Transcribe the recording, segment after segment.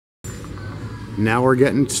Now we're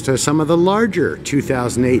getting to some of the larger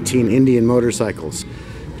 2018 Indian motorcycles.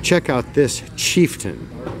 Check out this Chieftain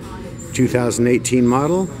 2018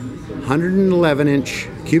 model, 111-inch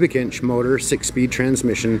cubic inch motor, 6-speed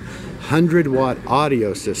transmission, 100-watt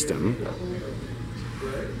audio system,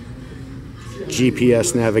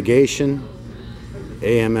 GPS navigation,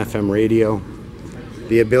 AM/FM radio,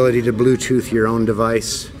 the ability to Bluetooth your own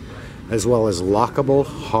device, as well as lockable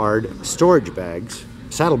hard storage bags,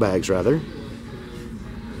 saddlebags rather,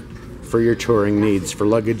 for your touring needs, for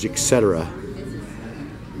luggage, etc.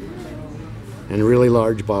 And really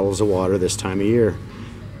large bottles of water this time of year.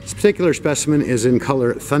 This particular specimen is in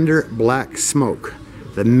color Thunder Black Smoke,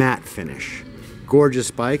 the matte finish.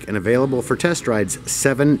 Gorgeous bike and available for test rides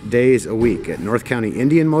 7 days a week at North County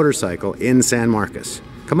Indian Motorcycle in San Marcos.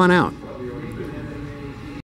 Come on out.